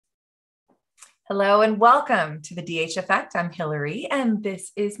Hello and welcome to the DH Effect. I'm Hillary, and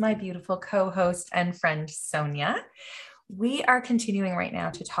this is my beautiful co-host and friend, Sonia. We are continuing right now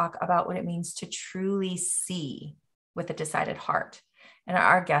to talk about what it means to truly see with a decided heart. And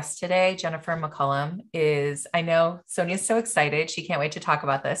our guest today, Jennifer McCallum, I know Sonia's so excited. She can't wait to talk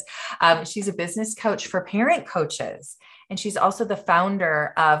about this. She's a business coach for parent coaches, and she's also the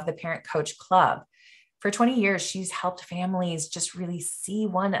founder of the Parent Coach Club. For 20 years, she's helped families just really see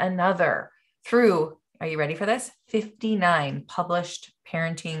one another through, are you ready for this? 59 published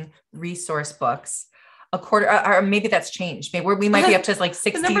parenting resource books, a quarter, or maybe that's changed. Maybe we might be up to like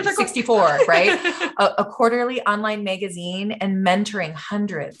 64, right? a quarterly online magazine and mentoring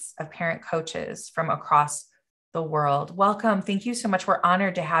hundreds of parent coaches from across the world. Welcome. Thank you so much. We're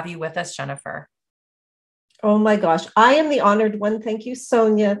honored to have you with us, Jennifer. Oh my gosh, I am the honored one. Thank you,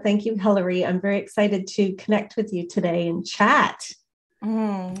 Sonia. Thank you, Hillary. I'm very excited to connect with you today and chat.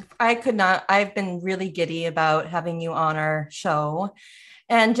 I could not. I've been really giddy about having you on our show.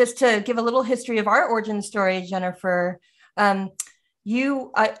 And just to give a little history of our origin story, Jennifer, I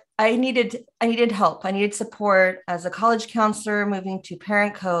needed help. I needed support as a college counselor, moving to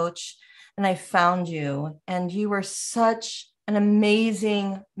parent coach, and I found you. And you were such an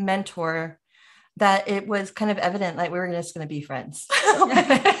amazing mentor that it was kind of evident like we were just going to be friends.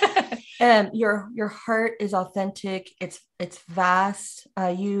 And your heart is authentic. It's vast.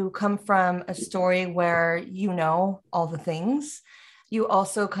 You come from a story where you know all the things. You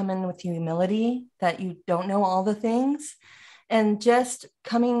also come in with humility that you don't know all the things. And just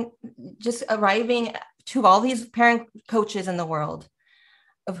arriving to all these parent coaches in the world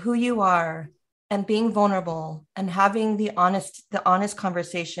of who you are and being vulnerable and having the honest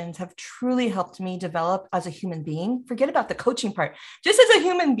conversations have truly helped me develop as a human being. Forget about the coaching part, just as a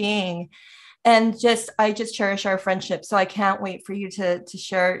human being. And I just cherish our friendship. So I can't wait for you to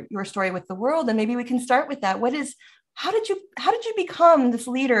share your story with the world. And maybe we can start with that. How did you become this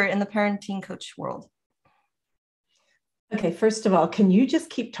leader in the parenting coach world? Okay, first of all, can you just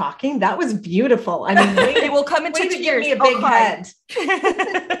keep talking? That was beautiful. I mean, it will come into tears. Give me a big head.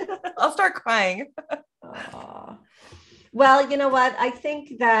 I'll start crying. Well, you know what? I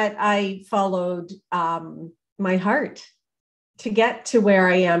think that I followed my heart to get to where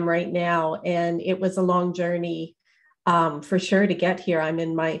I am right now. And it was a long journey for sure to get here. I'm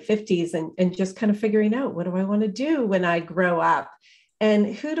in my 50s and just kind of figuring out, what do I want to do when I grow up?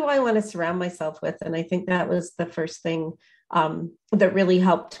 And who do I want to surround myself with? And I think that was the first thing that really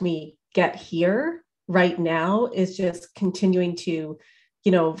helped me get here right now, is just continuing to,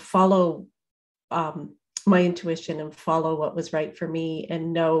 follow my intuition and follow what was right for me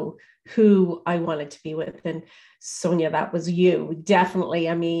and know who I wanted to be with. And Sonia, that was you. Definitely.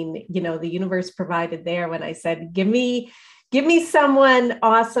 I mean, the universe provided there when I said, give me someone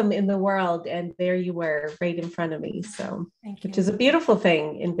awesome in the world. And there you were right in front of me. So, which is a beautiful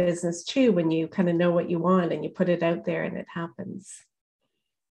thing in business too, when you kind of know what you want and you put it out there and it happens.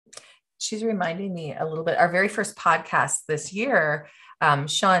 She's reminding me a little bit, our very first podcast this year,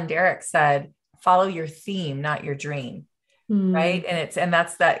 Sean Derrick said, follow your theme, not your dream. Right. And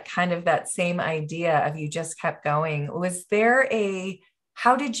that's that kind of that same idea of you just kept going.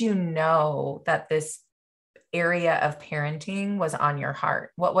 How did you know that this area of parenting was on your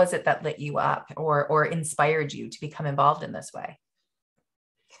heart? What was it that lit you up or inspired you to become involved in this way?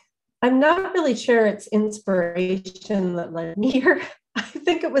 I'm not really sure it's inspiration that led me here. I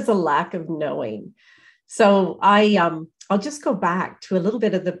think it was a lack of knowing. So I'll just go back to a little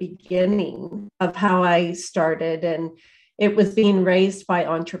bit of the beginning of how I started. And it was being raised by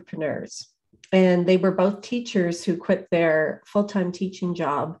entrepreneurs. And they were both teachers who quit their full-time teaching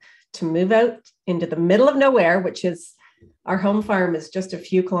job to move out into the middle of nowhere, which is, our home farm is just a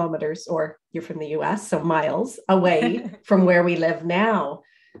few kilometers, or you're from the US, so miles away from where we live now.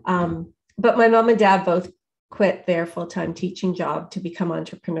 But my mom and dad both quit their full-time teaching job to become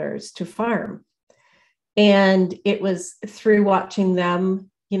entrepreneurs, to farm. And it was through watching them,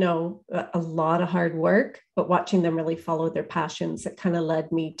 a lot of hard work, but watching them really follow their passions that kind of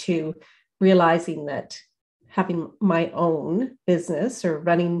led me to realizing that having my own business or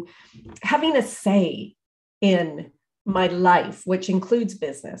having a say in my life, which includes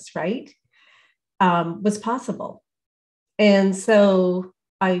business, right, was possible. And so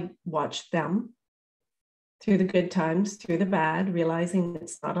I watched them through the good times, through the bad, realizing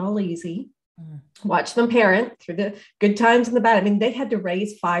it's not all easy. Watch them parent through the good times and the bad. I mean, they had to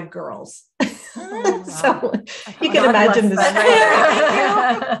raise 5 girls. So you can imagine this.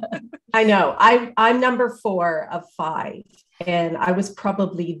 I know. I'm number 4 of 5. And I was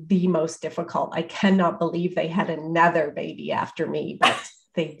probably the most difficult. I cannot believe they had another baby after me, but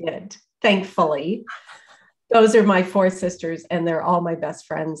they did. thankfully. Those are my four sisters, and they're all my best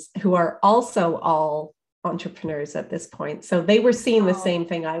friends who are also all entrepreneurs at this point. So they were seeing the same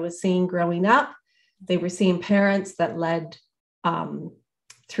thing I was seeing growing up. They were seeing parents that led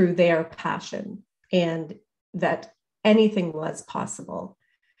through their passion, and that anything was possible.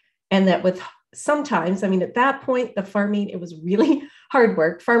 And that with sometimes, I mean, at that point, the farming, it was really hard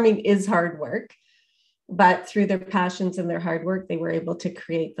work. Farming is hard work, but through their passions and their hard work, they were able to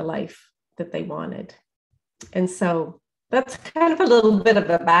create the life that they wanted. And so that's kind of a little bit of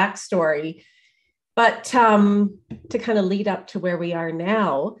a backstory. But to kind of lead up to where we are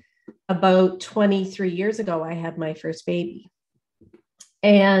now, about 23 years ago, I had my first baby.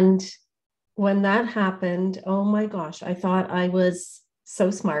 And when that happened, oh my gosh, I thought I was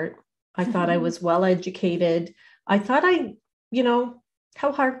so smart. I thought I was well educated. I thought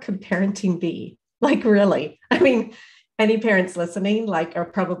how hard could parenting be? Like, really? I mean, any parents listening, like, are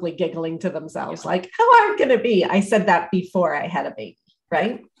probably giggling to themselves, like, how hard can it be? I said that before I had a baby,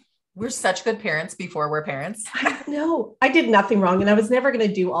 right? We're such good parents before we're parents. No, I did nothing wrong. And I was never going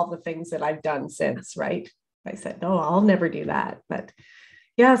to do all the things that I've done since, right? I said, no, I'll never do that. But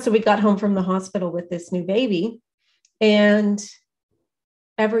yeah, so we got home from the hospital with this new baby, and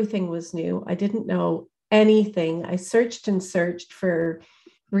everything was new. I didn't know anything. I searched and searched for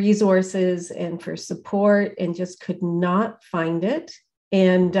resources and for support and just could not find it.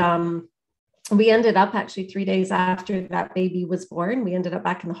 And we ended up actually 3 days after that baby was born, we ended up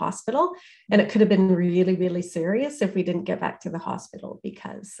back in the hospital, and it could have been really, really serious if we didn't get back to the hospital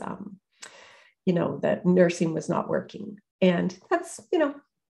because, that nursing was not working. And that's,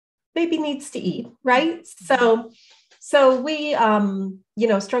 baby needs to eat, right? So we,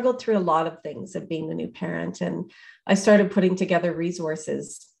 struggled through a lot of things of being a new parent. And I started putting together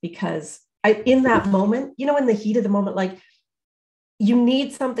resources because in that moment, in the heat of the moment, like, you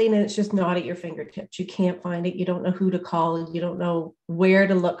need something and it's just not at your fingertips. You can't find it. You don't know who to call. You don't know where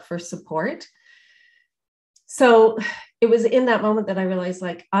to look for support. So it was in that moment that I realized,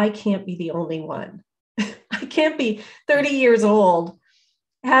 like, I can't be the only one. I can't be 30 years old,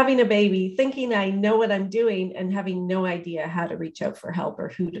 having a baby, thinking I know what I'm doing and having no idea how to reach out for help or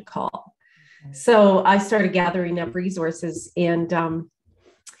who to call. So I started gathering up resources, and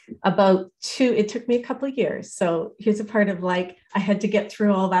it took me a couple of years. So here's a part of, like, I had to get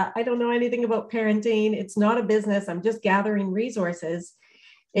through all that. I don't know anything about parenting. It's not a business. I'm just gathering resources.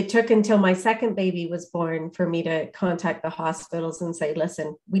 It took until my second baby was born for me to contact the hospitals and say,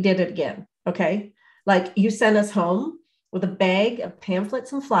 listen, we did it again. Okay. Like, you sent us home with a bag of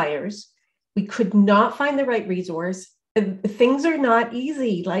pamphlets and flyers. We could not find the right resource. Things are not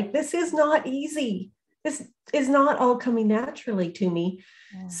easy. Like, this is not easy. This is not all coming naturally to me.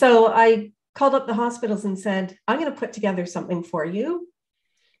 Yeah. So I called up the hospitals and said, I'm going to put together something for you.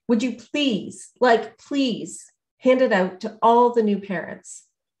 Would you please hand it out to all the new parents,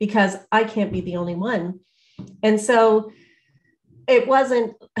 because I can't be the only one. And so it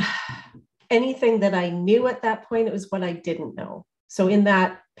wasn't anything that I knew at that point. It was what I didn't know. So in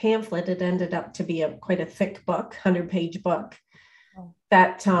that pamphlet, it ended up to be quite a thick book, 100-page book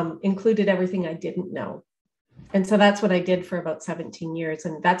that included everything I didn't know. And so that's what I did for about 17 years.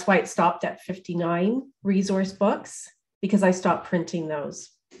 And that's why it stopped at 59 resource books, because I stopped printing those.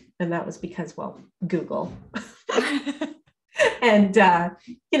 And that was because, Google and,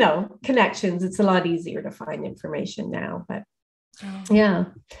 connections. It's a lot easier to find information now, but yeah.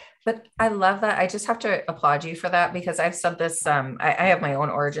 But I love that. I just have to applaud you for that, because I've said this. I have my own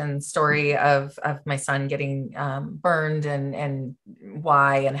origin story of my son getting burned and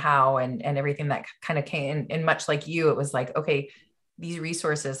why and how and everything that kind of came. And much like you, it was like, okay, these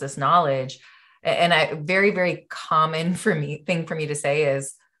resources, this knowledge, and very, very common thing for me to say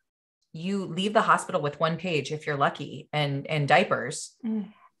is, you leave the hospital with 1 page if you're lucky and diapers.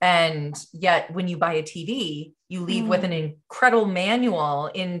 And yet when you buy a TV, you leave with an incredible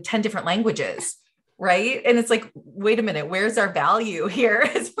manual in 10 different languages, right? And it's like, wait a minute, where's our value here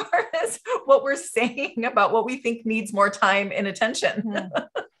as far as what we're saying about what we think needs more time and attention?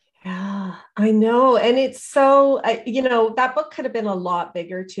 Yeah, I know. And it's so, that book could have been a lot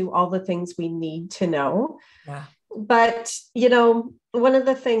bigger to all the things we need to know. Yeah. But, one of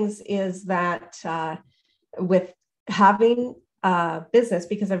the things is that with having business,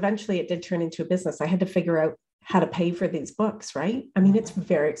 because eventually it did turn into a business, I had to figure out how to pay for these books, right? I mean, it's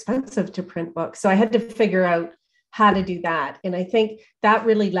very expensive to print books. So I had to figure out how to do that. And I think that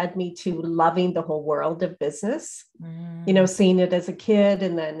really led me to loving the whole world of business, seeing it as a kid.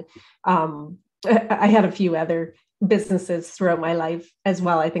 And then I had a few other businesses throughout my life as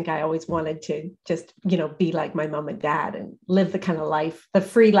well. I think I always wanted to just, be like my mom and dad and live the kind of life, the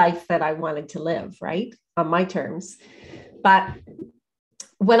free life that I wanted to live, right? On my terms. But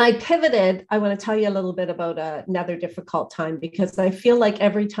when I pivoted, I want to tell you a little bit about another difficult time, because I feel like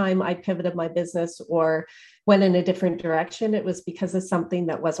every time I pivoted my business or went in a different direction, it was because of something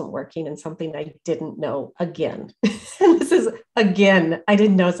that wasn't working and something I didn't know again. And this is, again, I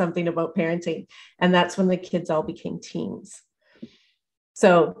didn't know something about parenting. And that's when the kids all became teens.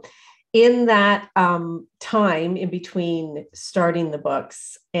 So in that time in between starting the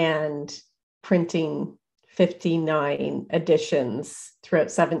books and printing 59 editions throughout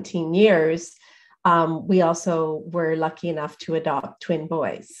 17 years, we also were lucky enough to adopt twin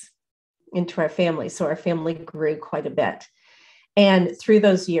boys into our family. So our family grew quite a bit. And through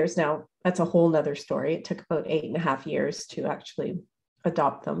those years, now that's a whole nother story. It took about 8.5 years to actually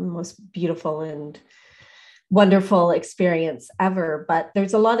adopt them. Most beautiful and wonderful experience ever. But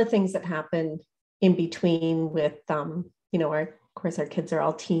there's a lot of things that happen in between with, of course, our kids are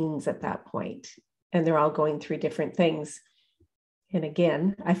all teens at that point, and they're all going through different things. And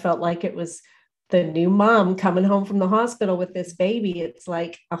again, I felt like it was the new mom coming home from the hospital with this baby. It's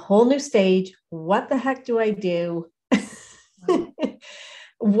like a whole new stage. What the heck do I do?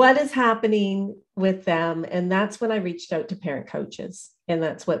 What is happening with them? And that's when I reached out to parent coaches. And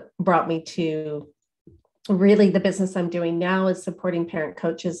that's what brought me to really the business I'm doing now, is supporting parent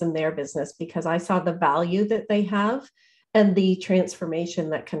coaches in their business, because I saw the value that they have and the transformation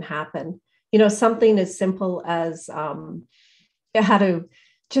that can happen. Something as simple as how to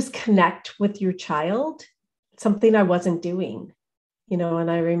just connect with your child, something I wasn't doing,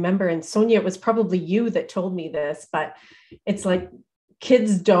 and I remember, and Sonia, it was probably you that told me this, but it's like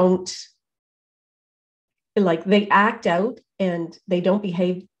kids don't, like, they act out and they don't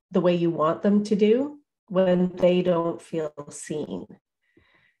behave the way you want them to do when they don't feel seen.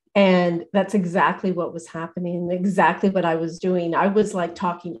 And that's exactly what was happening, exactly what I was doing. I was like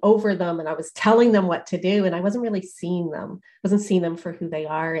talking over them and I was telling them what to do. And I wasn't really seeing them, for who they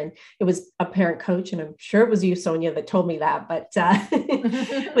are. And it was a parent coach, and I'm sure it was you, Sonia, that told me that, but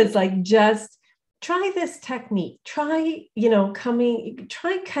it was like, just try this technique, try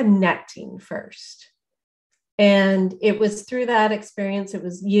connecting first. And it was through that experience, it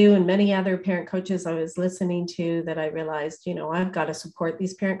was you and many other parent coaches I was listening to, that I realized, I've got to support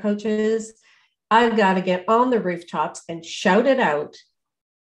these parent coaches. I've got to get on the rooftops and shout it out.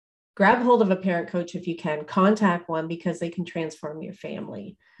 Grab hold of a parent coach if you can, contact one, because they can transform your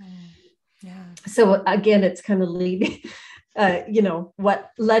family. Yeah. So again, it's kind of leading,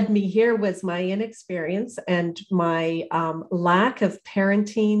 what led me here was my inexperience and my lack of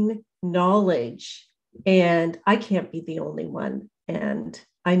parenting knowledge. And I can't be the only one. And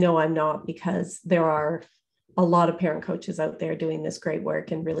I know I'm not, because there are a lot of parent coaches out there doing this great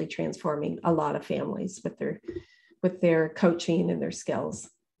work and really transforming a lot of families with their coaching and their skills.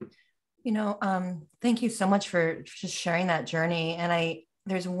 Thank you so much for just sharing that journey. And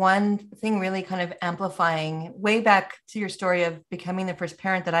there's one thing really kind of amplifying way back to your story of becoming the first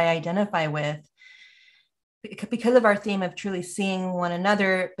parent that I identify with, because of our theme of truly seeing one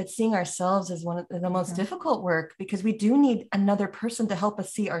another, but seeing ourselves as one of the most difficult work, because we do need another person to help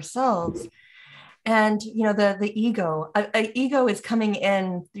us see ourselves. And, the ego is coming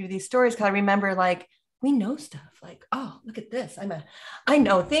in through these stories. Cause I remember, like, we know stuff like, oh, look at this. I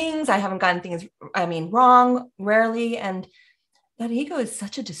know things. I haven't gotten things, wrong rarely. And that ego is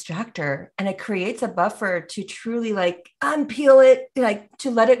such a distractor, and it creates a buffer to truly unpeel it, to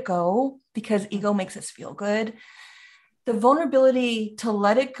let it go, because ego makes us feel good. The vulnerability to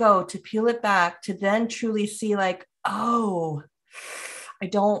let it go, to peel it back, to then truly see oh, I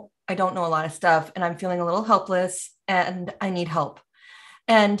don't know a lot of stuff, and I'm feeling a little helpless and I need help.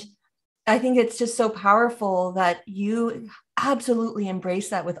 And I think it's just so powerful that you absolutely embrace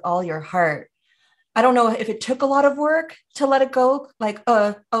that with all your heart. I don't know if it took a lot of work to let it go.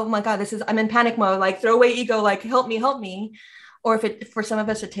 Oh my God, I'm in panic mode, throw away ego, help me. Or if for some of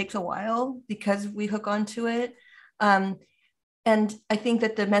us, it takes a while because we hook onto it. And I think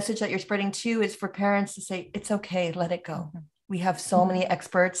that the message that you're spreading too is for parents to say, it's okay, let it go. We have so many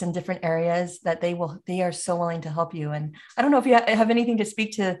experts in different areas that they are so willing to help you. And I don't know if you have anything to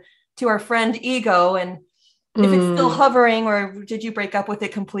speak to our friend ego, and if it's still hovering, or did you break up with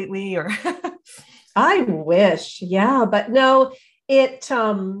it completely, or? I wish. Yeah. But no, it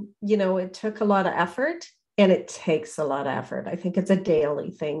took a lot of effort, and it takes a lot of effort. I think it's a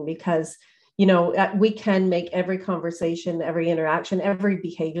daily thing, because, we can make every conversation, every interaction, every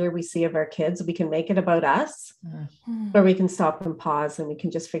behavior we see of our kids, we can make it about us, or we can stop and pause, and we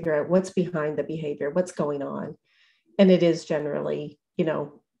can just figure out what's behind the behavior, what's going on. And it is generally,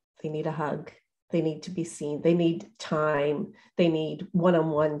 they need a hug. They need to be seen. They need time. They need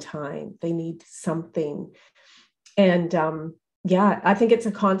one-on-one time. They need something. And I think it's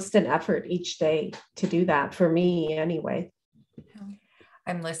a constant effort each day to do that, for me anyway.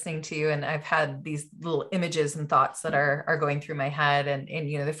 I'm listening to you, and I've had these little images and thoughts that are going through my head. And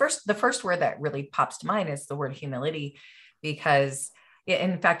the first word that really pops to mind is the word humility, because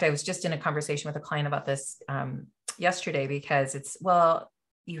in fact, I was just in a conversation with a client about this yesterday, because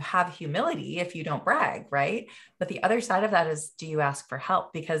you have humility if you don't brag, right? But the other side of that is, do you ask for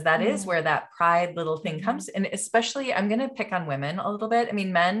help? Because that is where that pride little thing comes. And especially, I'm going to pick on women a little bit. I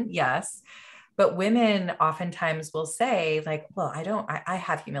mean, men, yes. But women oftentimes will say like, well, I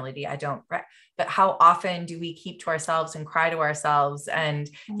have humility. I don't, but how often do we keep to ourselves and cry to ourselves and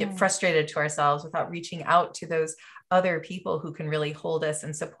get frustrated to ourselves without reaching out to those other people who can really hold us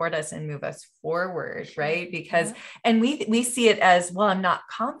and support us and move us forward, right? Because, and we see it as, well, I'm not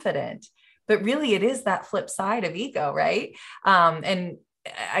confident, but really it is that flip side of ego, right? And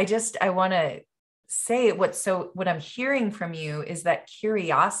I want to say what I'm hearing from you is that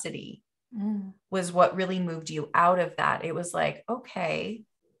curiosity was what really moved you out of that. It was like, okay,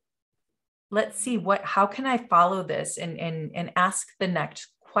 let's see how can I follow this and ask the next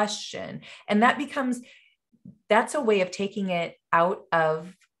question. And that's a way of taking it out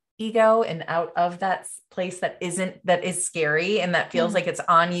of ego and out of that place that is scary and that feels like it's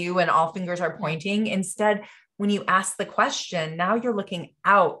on you and all fingers are pointing. Instead, when you ask the question, now you're looking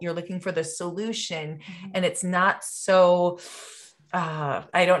out, you're looking for the solution, and it's not so,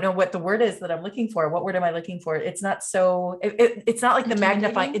 I don't know what the word is that I'm looking for. What word am I looking for? It's not so, it's not like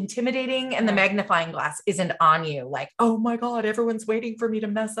the intimidating, and the magnifying glass isn't on you. Like, oh my God, everyone's waiting for me to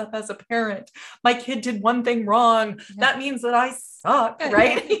mess up as a parent. My kid did one thing wrong. That means that I suck,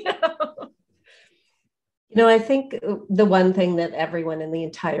 right? I think the one thing that everyone in the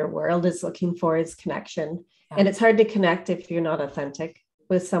entire world is looking for is connection. Yeah. And it's hard to connect if you're not authentic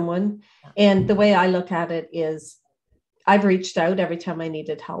with someone. Yeah. And the way I look at it is, I've reached out every time I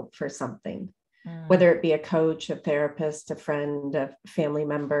needed help for something, whether it be a coach, a therapist, a friend, a family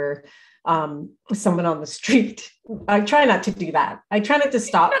member, someone on the street. I try not to do that. I try not to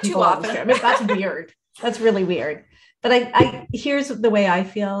stop not people too on the street. I mean, that's weird. That's really weird. But here's the way I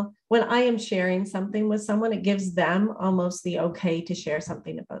feel. When I am sharing something with someone, it gives them almost the okay to share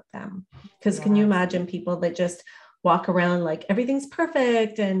something about them. Because can you imagine people that just walk around like everything's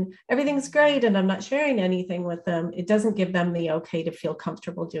perfect and everything's great and I'm not sharing anything with them? It doesn't give them the okay to feel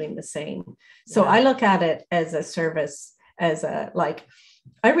comfortable doing the same. So I look at it as a service, as I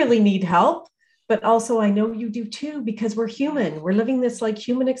really need help, but also I know you do too, because we're human. We're living this like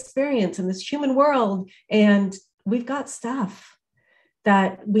human experience in this human world, and we've got stuff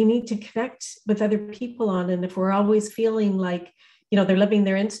that we need to connect with other people on. And if we're always feeling like, they're living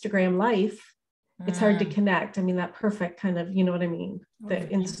their Instagram life, it's hard to connect. I mean, that perfect kind of, you know what I mean? The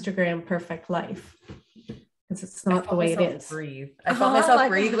Instagram perfect life. Because it's not the way it is. Breathe. I felt myself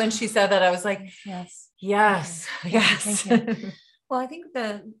breathe when she said that. I was like, yes. Thank you. Well, I think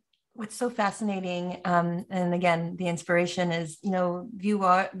what's so fascinating, and again, the inspiration is, you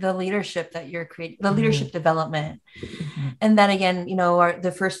are the leadership that you're creating, the leadership development. And then again,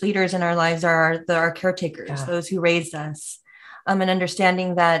 the first leaders in our lives are our caretakers, those who raised us. And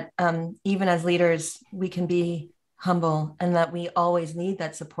understanding that even as leaders, we can be humble and that we always need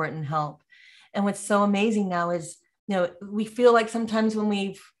that support and help. And what's so amazing now is, we feel like sometimes when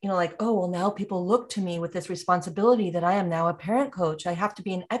we've, like, oh, well, now people look to me with this responsibility that I am now a parent coach. I have to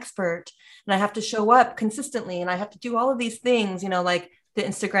be an expert and I have to show up consistently and I have to do all of these things, like the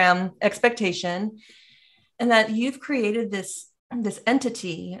Instagram expectation, and that you've created this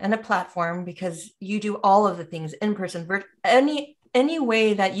entity and a platform because you do all of the things in person, any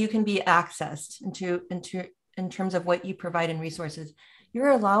way that you can be accessed into in terms of what you provide in resources. You're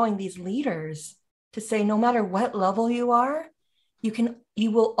allowing these leaders to say, no matter what level you are,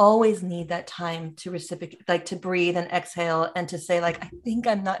 you will always need that time to reciprocate, like to breathe and exhale and to say, like, I think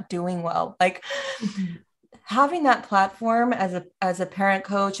I'm not doing well. Like having that platform as a parent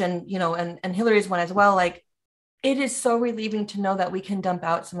coach, and and Hillary's one as well, like, it is so relieving to know that we can dump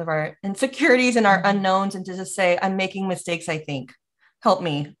out some of our insecurities and our unknowns and to just say, I'm making mistakes, I think, help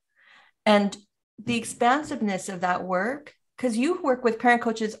me. And the expansiveness of that work, because you work with parent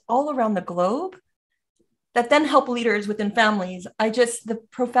coaches all around the globe that then help leaders within families. The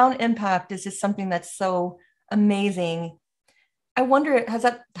profound impact is just something that's so amazing. I wonder,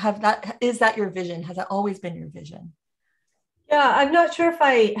 is that your vision? Has that always been your vision? Yeah, I'm not sure if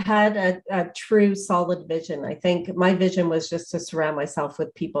I had a true solid vision. I think my vision was just to surround myself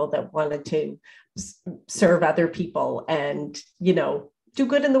with people that wanted to serve other people and, do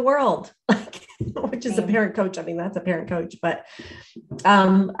good in the world, like, which is a parent coach. I mean, that's a parent coach, but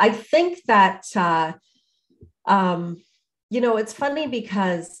I think that, it's funny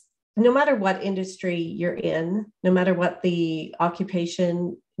because no matter what industry you're in, no matter what the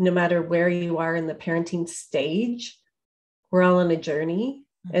occupation, no matter where you are in the parenting stage, we're all on a journey,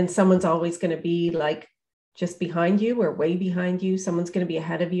 and someone's always going to be like just behind you or way behind you. Someone's going to be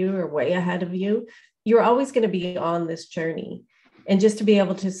ahead of you or way ahead of you. You're always going to be on this journey. And just to be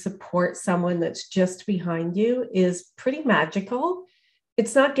able to support someone that's just behind you is pretty magical.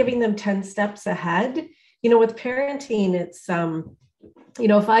 It's not giving them 10 steps ahead. With parenting, it's,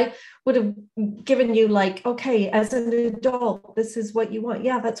 if I would have given you like, okay, as an adult, this is what you want.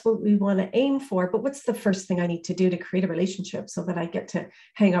 Yeah, that's what we want to aim for. But what's the first thing I need to do to create a relationship so that I get to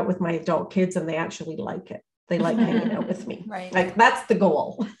hang out with my adult kids and they actually like it? They like hanging out with me. Right. Like, that's the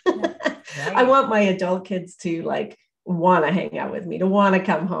goal. Right. I want my adult kids to like want to hang out with me, to want to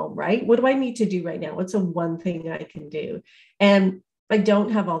come home, right? What do I need to do right now? What's the one thing I can do? And I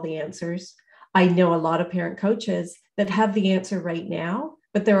don't have all the answers. I know a lot of parent coaches that have the answer right now,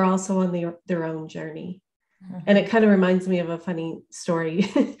 but they're also on their own journey. Mm-hmm. And it kind of reminds me of a funny story.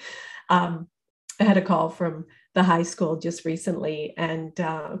 I had a call from the high school just recently. And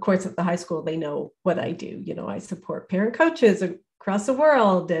of course, at the high school, they know what I do. I support parent coaches across the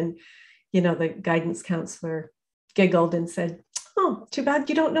world. And, the guidance counselor giggled and said, "Oh, too bad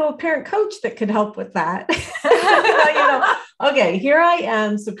you don't know a parent coach that could help with that." Okay, here I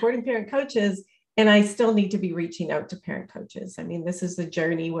am supporting parent coaches, and I still need to be reaching out to parent coaches. I mean, this is the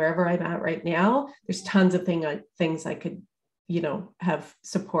journey wherever I'm at right now. There's tons of things I could, have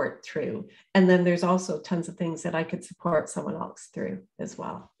support through. And then there's also tons of things that I could support someone else through as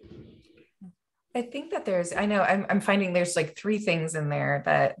well. I think that I'm finding there's like three things in there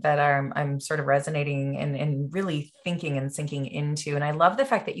that I'm sort of resonating and really thinking and sinking into. And I love the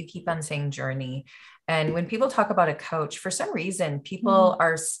fact that you keep on saying journey. And when people talk about a coach, for some reason, people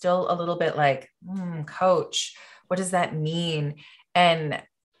are still a little bit like, coach, what does that mean? And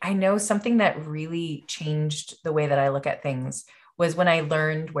I know something that really changed the way that I look at things was when I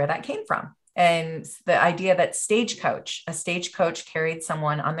learned where that came from. And the idea that a stagecoach carried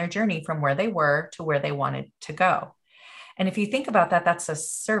someone on their journey from where they were to where they wanted to go. And if you think about that, that's a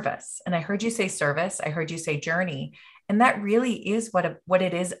service. And I heard you say service. I heard you say journey. And that really is what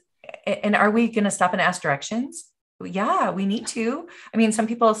it is. And are we going to stop and ask directions? Yeah, we need to. I mean, some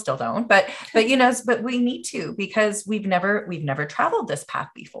people still don't, but we need to, because we've never traveled this path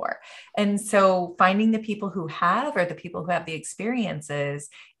before. And so finding the people who have, or the people who have the experiences,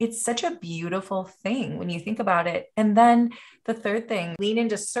 it's such a beautiful thing when you think about it. And then the third thing, lean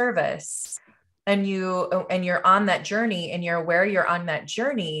into service, and you're on that journey and you're aware you're on that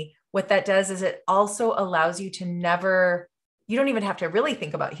journey. What that does is it also allows you to you don't even have to really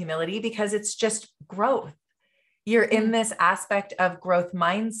think about humility, because it's just growth. You're in this aspect of growth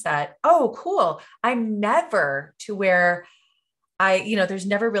mindset. Oh, cool. I'm never to where there's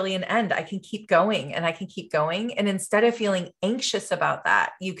never really an end. I can keep going and I can keep going. And instead of feeling anxious about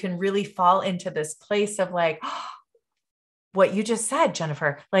that, you can really fall into this place of like, oh, what you just said,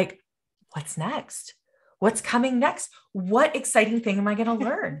 Jennifer, like, what's next? What's coming next? What exciting thing am I going to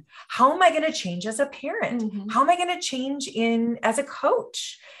learn? How am I going to change as a parent? Mm-hmm. How am I going to change as a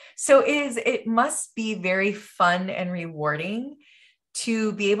coach? So it must be very fun and rewarding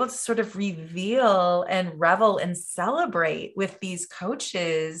to be able to sort of reveal and revel and celebrate with these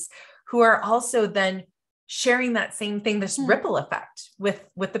coaches who are also then sharing that same thing, this ripple effect with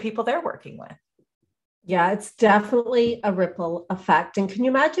the people they're working with. Yeah, it's definitely a ripple effect. And can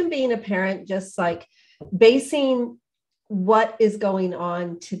you imagine being a parent, just like basing what is going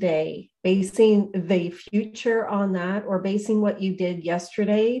on today, basing the future on that, or basing what you did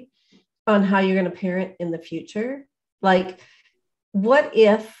yesterday on how you're going to parent in the future? Like, what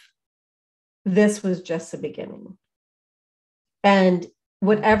if this was just the beginning? And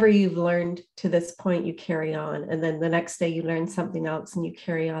whatever you've learned to this point, you carry on. And then the next day you learn something else and you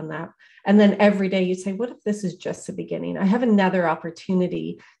carry on that. And then every day you say, what if this is just the beginning? I have another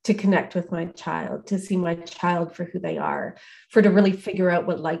opportunity to connect with my child, to see my child for who they are, to really figure out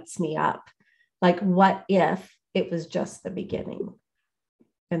what lights me up. Like, what if it was just the beginning?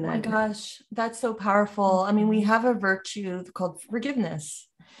 And then, oh my gosh, that's so powerful. I mean, we have a virtue called forgiveness.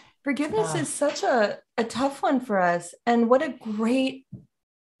 Forgiveness is such a tough one for us. And what a great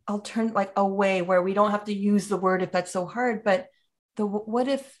alternative, like a way where we don't have to use the word if that's so hard, but what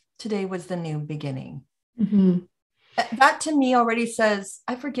if today was the new beginning? Mm-hmm. That to me already says,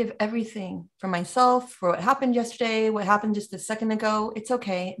 I forgive everything for myself, for what happened yesterday, what happened just a second ago. It's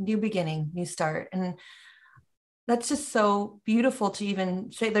okay. New beginning, new start. And that's just so beautiful to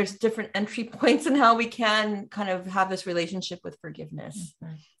even say there's different entry points in how we can kind of have this relationship with forgiveness,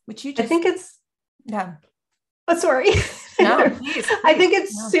 which you just, I think it's, yeah. Oh, sorry. No, please. I think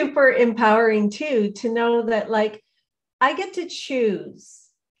it's super empowering too, to know that like I get to choose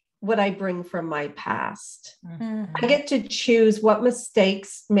what I bring from my past. Mm-hmm. I get to choose what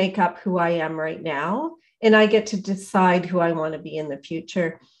mistakes make up who I am right now. And I get to decide who I want to be in the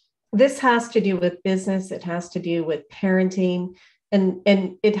future. This has to do with business. It has to do with parenting, and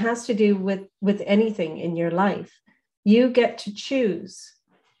it has to do with anything in your life. You get to choose.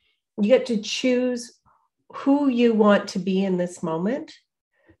 You get to choose who you want to be in this moment.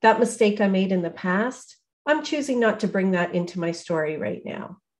 That mistake I made in the past, I'm choosing not to bring that into my story right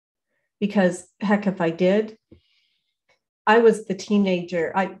now. Because heck, if I did, I was the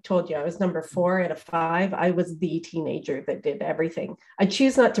teenager. I told you I was number 4 out of 5. I was the teenager that did everything. I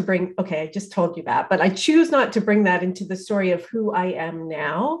choose not to bring, okay, I just told you that, but I choose not to bring that into the story of who I am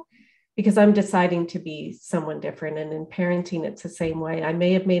now, because I'm deciding to be someone different. And in parenting, it's the same way. I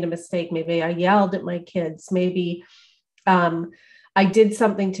may have made a mistake. Maybe I yelled at my kids. Maybe I did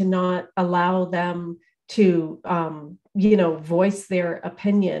something to not allow them to, voice their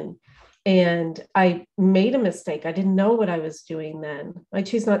opinion. And I made a mistake. I didn't know what I was doing then. I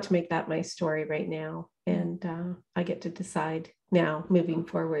choose not to make that my story right now. And I get to decide now, moving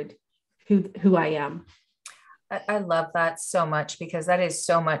forward, who I am. I love that so much, because that is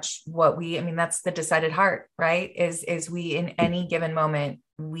so much what that's the decided heart, right? Is we, in any given moment,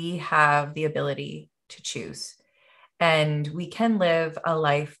 we have the ability to choose, and we can live a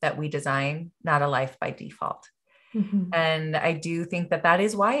life that we design, not a life by default. Mm-hmm. And I do think that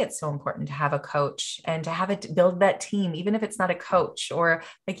is why it's so important to have a coach and to have it build that team, even if it's not a coach, or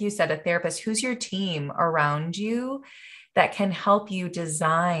like you said, a therapist. Who's your team around you that can help you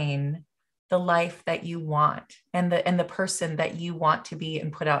design the life that you want, and the person that you want to be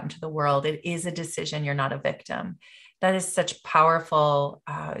and put out into the world. It is a decision. You're not a victim. That is such powerful,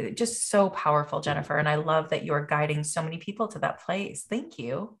 just so powerful, Jennifer. And I love that you're guiding so many people to that place. Thank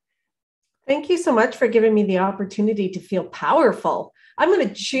you. Thank you so much for giving me the opportunity to feel powerful. I'm going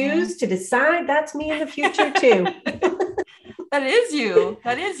to choose to decide that's me in the future too. That is you.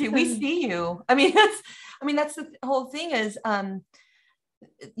 That is you. We see you. That's the whole thing is,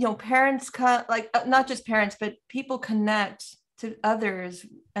 parents not just parents, but people connect to others.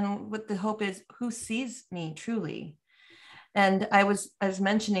 And what the hope is, who sees me truly. And I was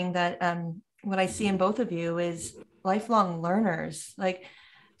mentioning that what I see in both of you is lifelong learners, like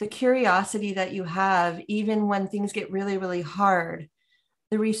the curiosity that you have, even when things get really, really hard.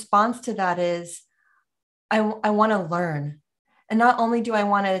 The response to that is, I want to learn. And not only do I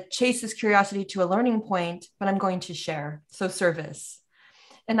want to chase this curiosity to a learning point, but I'm going to share. So service.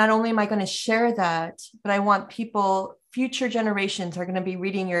 And not only am I going to share that, but I want people, future generations are going to be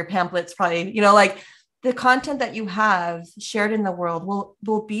reading your pamphlets, probably, like the content that you have shared in the world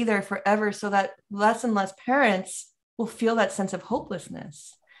will be there forever, so that less and less parents will feel that sense of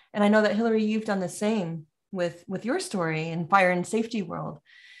hopelessness. And I know that, Hillary, you've done the same with your story in fire and safety world.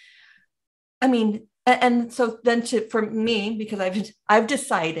 And so then for me, because I've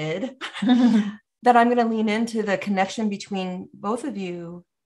decided that I'm going to lean into the connection between both of you,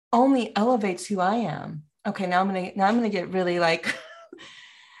 only elevates who I am. Okay, now I'm going to get really like,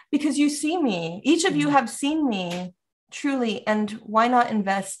 because you see me, each of you have seen me truly, and why not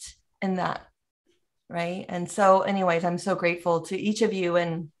invest in that? Right. And so anyways, I'm so grateful to each of you,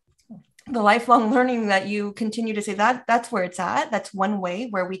 and the lifelong learning that you continue to say that's where it's at. That's one way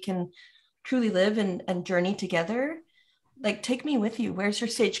where we can truly live and journey together. Like, take me with you. Where's your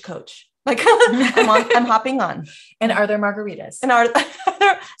stagecoach? Like, I'm hopping on. And are there margaritas?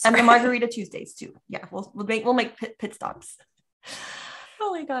 And the margarita Tuesdays too. Yeah, we'll make pit stops.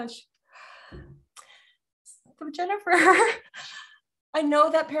 Oh my gosh. So Jennifer, I know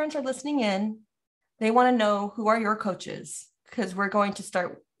that parents are listening in. They want to know, who are your coaches? Because we're going to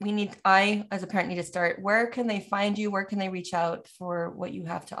start. I, as a parent, need to start. Where can they find you? Where can they reach out for what you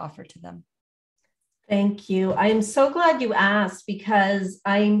have to offer to them? Thank you. I'm so glad you asked, because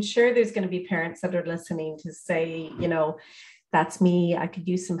I'm sure there's going to be parents that are listening to say, that's me. I could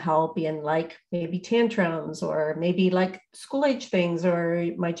use some help in like maybe tantrums, or maybe like school age things, or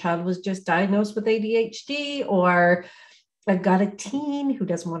my child was just diagnosed with ADHD, or I've got a teen who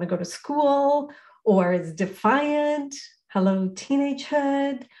doesn't want to go to school, or is defiant. Hello,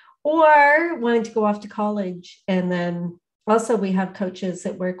 teenagehood, or wanting to go off to college. And then also we have coaches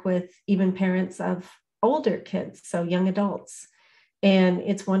that work with even parents of older kids, so young adults. And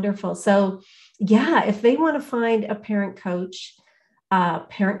it's wonderful. So yeah, if they want to find a parent coach,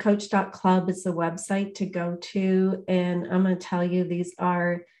 parentcoach.club is the website to go to. And I'm going to tell you, these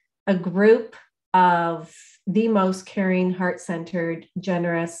are a group of the most caring, heart-centered,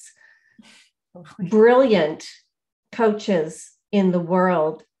 generous, brilliant coaches in the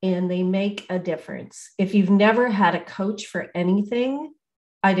world, and they make a difference. If you've never had a coach for anything,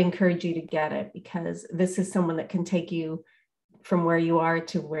 I'd encourage you to get it, because this is someone that can take you from where you are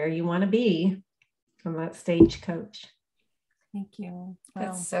to where you want to be from that stage coach. Thank you. Wow.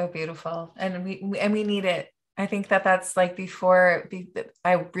 That's so beautiful. And we need it. I think that's like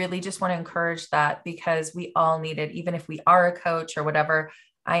I really just want to encourage that, because we all need it. Even if we are a coach or whatever,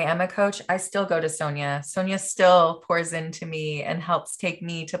 I am a coach, I still go to Sonia. Sonia still pours into me and helps take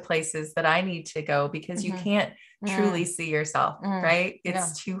me to places that I need to go, because you can't truly see yourself, right?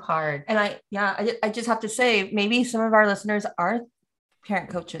 It's too hard. And I just have to say, maybe some of our listeners are parent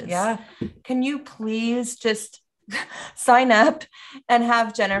coaches. Yeah. Can you please just sign up and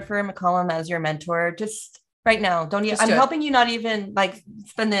have Jennifer McCallum as your mentor? Just right now. I'm helping you not even like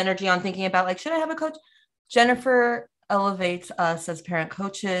spend the energy on thinking about like, should I have a coach? Jennifer elevates us as parent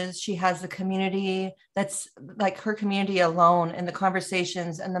coaches. She has the community that's like her community alone, and the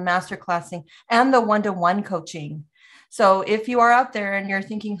conversations and the master classing and the one-to-one coaching. So if you are out there and you're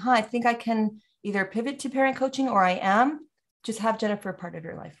thinking, I think I can either pivot to parent coaching, or I am, just have Jennifer part of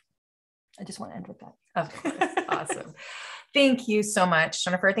your life. I just want to end with that. Of course. Awesome. Thank you so much,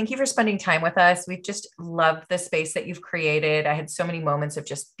 Jennifer. Thank you for spending time with us. We've just loved the space that you've created. I had so many moments of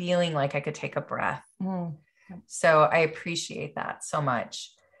just feeling like I could take a breath. So I appreciate that so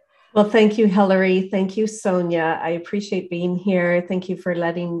much. Well, thank you, Hillary. Thank you, Sonia. I appreciate being here. Thank you for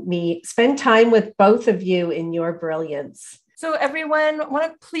letting me spend time with both of you in your brilliance. So everyone,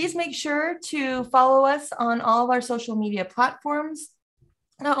 want to please make sure to follow us on all of our social media platforms.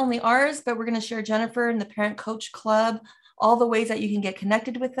 Not only ours, but we're going to share Jennifer and the Parent Coach Club, all the ways that you can get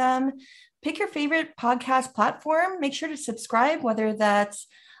connected with them. Pick your favorite podcast platform. Make sure to subscribe, whether that's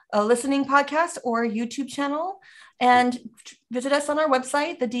a listening podcast or YouTube channel, and visit us on our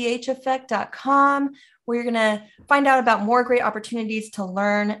website, thedheffect.com, where you're going to find out about more great opportunities to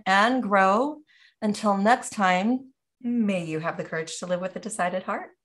learn and grow. Until next time, may you have the courage to live with a decided heart.